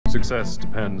Success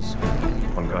depends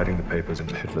on guiding the papers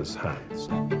into Hitler's hands.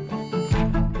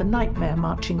 The nightmare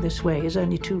marching this way is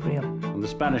only too real. And the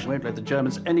Spanish won't let the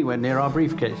Germans anywhere near our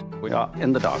briefcase. We are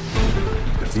in the dark.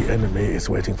 If the enemy is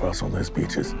waiting for us on those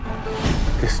beaches,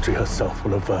 history herself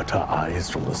will avert her eyes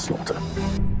from the slaughter.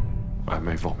 I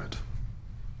may vomit.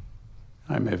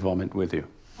 I may vomit with you.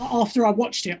 After I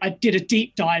watched it, I did a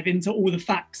deep dive into all the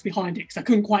facts behind it because I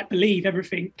couldn't quite believe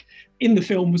everything in the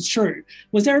film was true.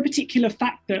 Was there a particular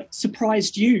fact that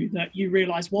surprised you that you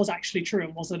realised was actually true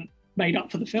and wasn't made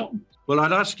up for the film? Well,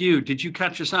 I'd ask you, did you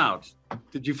catch us out?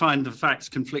 Did you find the facts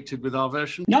conflicted with our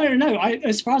version? No.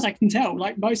 As far as I can tell,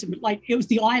 like most of it, like it was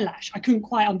the eyelash. I couldn't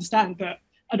quite understand that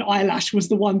an eyelash was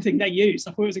the one thing they used.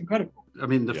 I thought it was incredible. I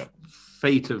mean, the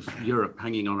fate of Europe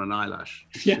hanging on an eyelash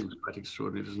seems quite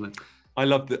extraordinary, doesn't it? I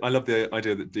love the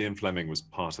idea that Ian Fleming was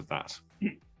part of that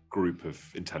group of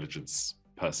intelligence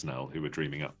personnel who were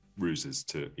dreaming up ruses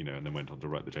to, and then went on to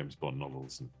write the James Bond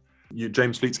novels. And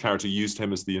James Fleet's character used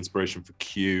him as the inspiration for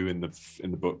Q in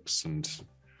the books, and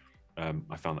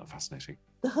I found that fascinating.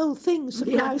 The whole thing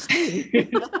surprised me.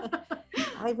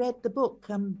 I read the book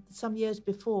some years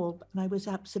before, and I was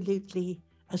absolutely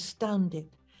astounded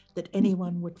that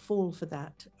anyone would fall for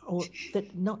that, or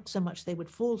that not so much they would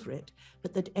fall for it,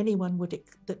 but that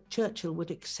that Churchill would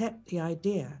accept the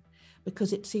idea,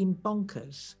 because it seemed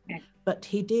bonkers. But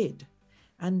he did,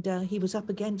 and he was up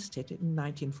against it in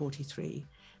 1943,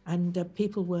 and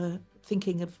people were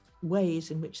thinking of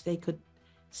ways in which they could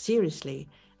seriously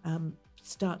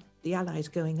start the Allies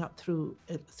going up through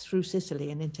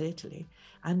Sicily and into Italy,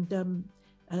 and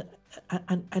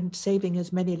saving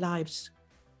as many lives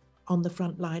on the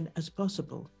front line as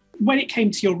possible. When it came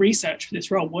to your research for this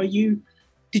role,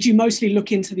 did you mostly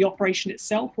look into the operation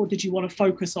itself, or did you want to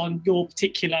focus on your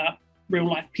particular real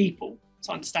life people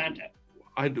to understand it?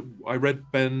 I read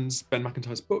Ben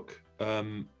McIntyre's book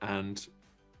and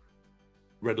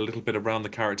read a little bit around the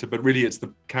character, but really it's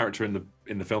the character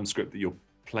in the film script that you're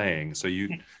playing. So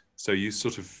you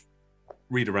sort of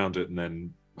read around it and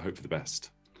then hope for the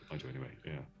best. I do anyway.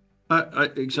 Yeah.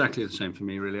 Exactly the same for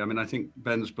me, really. I mean, I think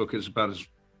Ben's book is about as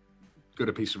good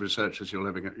a piece of research as you're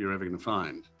ever going to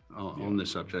find on this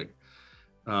subject.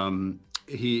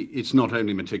 It's not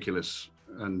only meticulous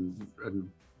and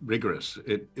rigorous,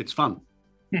 it's fun.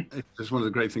 It's one of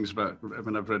the great things about,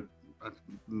 I've read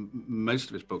most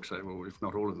of his books, or if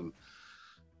not all of them,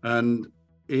 and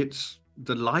it's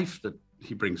the life that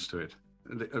he brings to it.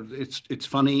 It's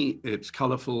funny, it's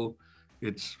colourful,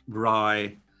 it's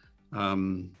wry.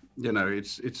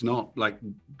 It's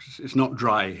not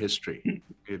dry history.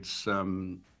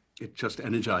 It just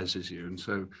energizes you, and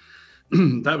so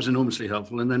that was enormously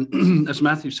helpful. And then, as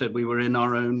Matthew said, we were in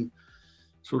our own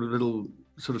little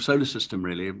solar system,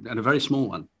 really, and a very small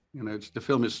one. The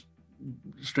film is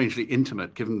strangely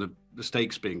intimate, given the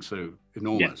stakes being so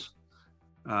enormous,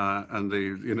 and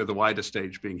the wider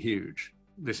stage being huge.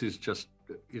 This is just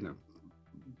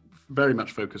very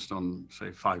much focused on,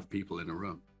 say, 5 people in a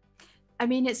room. I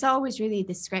mean, it's always really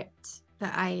the script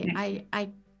that I'm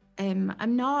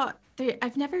not.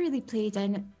 I've never really played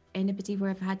anybody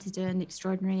where I've had to do an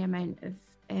extraordinary amount of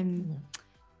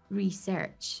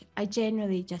research. I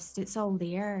generally it's all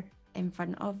there in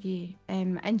front of you.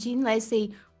 And Jean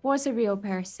Leslie was a real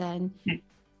person,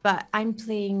 but I'm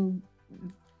playing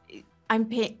a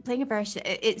version.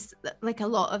 It's like a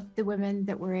lot of the women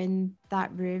that were in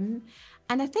that room,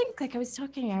 and I think, like I was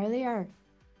talking earlier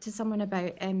to someone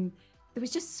about, there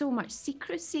was just so much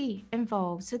secrecy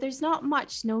involved. So there's not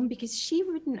much known, because she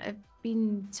wouldn't have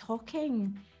been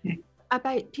talking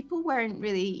about, people weren't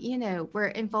really, were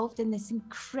involved in this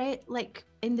like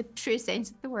in the true sense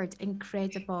of the word,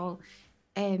 incredible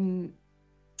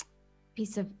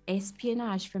piece of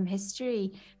espionage from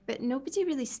history, but nobody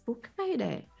really spoke about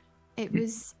it.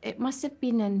 It must have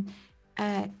been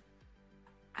an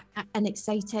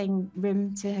exciting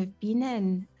room to have been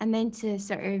in, and then to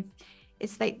sort of,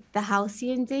 it's like the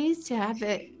halcyon days, to have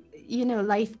it,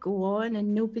 life go on,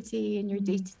 and nobody in your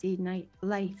day-to-day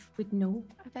life would know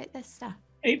about this stuff.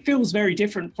 It feels very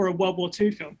different for a World War II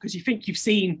film, because you think you've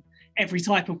seen every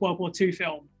type of World War II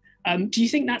film. Do you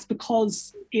think that's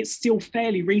because it's still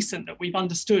fairly recent that we've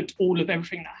understood all of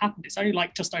everything that happened? It's only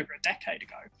like just over a decade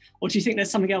ago. Or do you think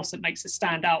there's something else that makes it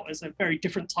stand out as a very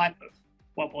different type of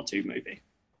World War II movie?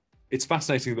 It's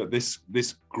fascinating that this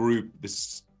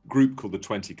group called the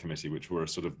 20 Committee, which were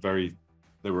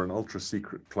they were an ultra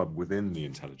secret club within the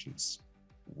intelligence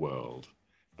world,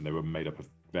 and they were made up of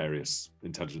various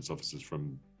intelligence officers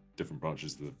from different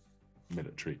branches of the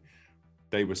military.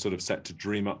 They were sort of set to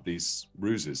dream up these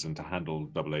ruses and to handle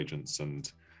double agents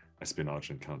and espionage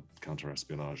and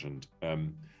counter-espionage. And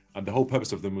And the whole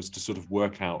purpose of them was to sort of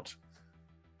work out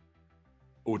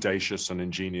audacious and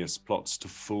ingenious plots to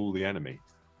fool the enemy.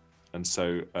 And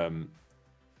so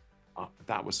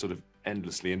that was sort of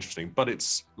endlessly interesting. But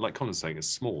it's, like Colin's saying, it's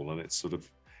small, and it's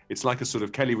like a sort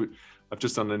of Kelly. I've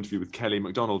just done an interview with Kelly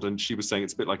Macdonald, and she was saying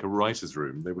it's a bit like a writer's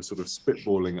room. They were sort of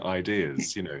spitballing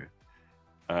ideas, you know.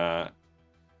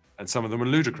 And some of them were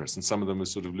ludicrous, and some of them were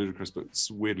sort of ludicrous but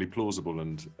weirdly plausible.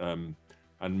 And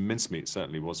Mincemeat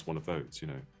certainly was one of those, you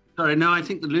know. Sorry, no, I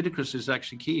think the ludicrous is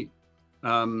actually key.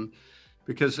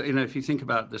 Because, you know, if you think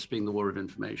about this being the war of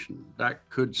information, that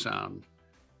could sound,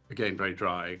 again, very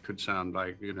dry. It could sound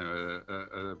like, you know,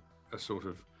 a sort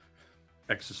of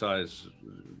exercise,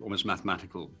 almost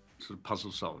mathematical sort of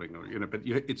puzzle solving, or, you know, but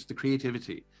it's the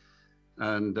creativity.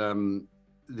 And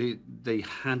they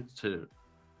had to,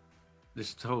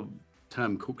 this whole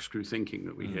term corkscrew thinking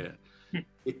that we hear,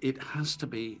 it has to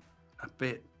be a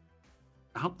bit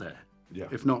out there,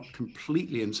 if not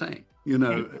completely insane, you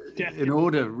know, in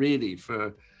order really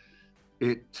for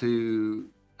it to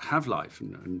have life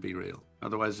and be real.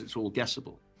 Otherwise, it's all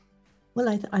guessable.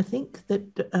 Well, I think that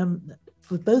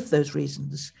for both those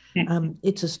reasons,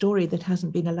 it's a story that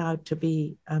hasn't been allowed to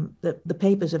be, the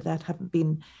papers of that haven't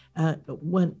been,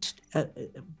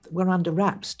 were under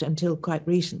wraps until quite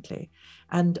recently.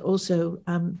 And also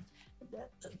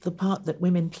the part that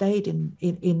women played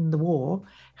in the war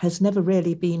has never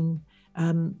really been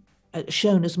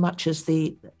shown as much as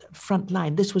the front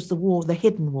line. This was the war, the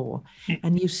hidden war.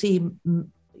 And you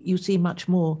see much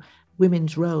more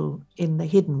women's role in the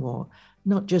hidden war,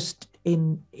 not just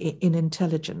in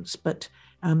intelligence, but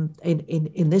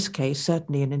in this case,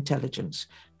 certainly in intelligence.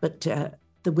 But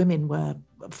the women were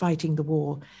fighting the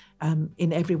war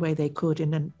in every way they could,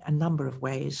 in a number of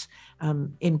ways,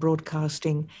 in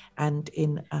broadcasting and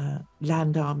in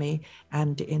land army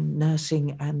and in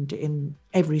nursing and in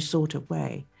every sort of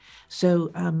way.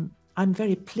 So I'm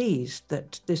very pleased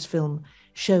that this film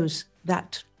shows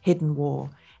that hidden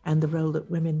war and the role that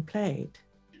women played.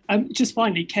 Just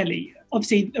finally, Kelly,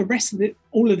 obviously the rest of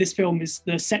all of this film is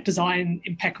the set design,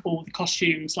 impeccable, the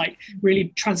costumes, like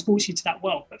really transports you to that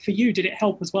world. But for you, did it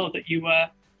help as well that you were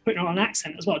putting on an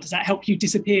accent as well? Does that help you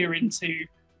disappear into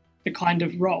the kind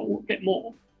of role a bit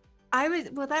more?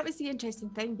 Well, that was the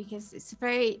interesting thing, because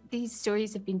these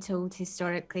stories have been told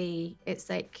historically. It's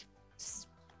like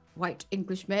white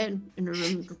English men in a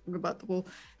room talking about the war.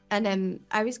 And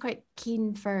I was quite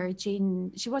keen for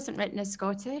Jane. She wasn't written as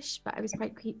Scottish, but I was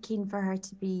quite keen for her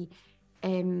to be,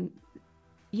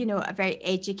 you know, a very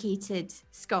educated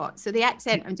Scot. So the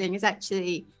accent I'm doing is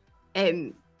actually,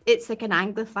 it's like an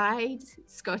Anglified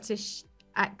Scottish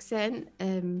accent.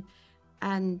 And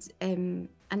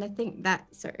I think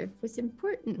that sort of was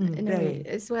important in a way,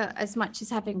 as well, as much as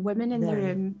having women in the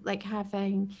room, like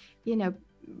having, you know,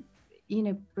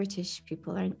 British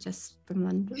people aren't just from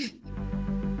London.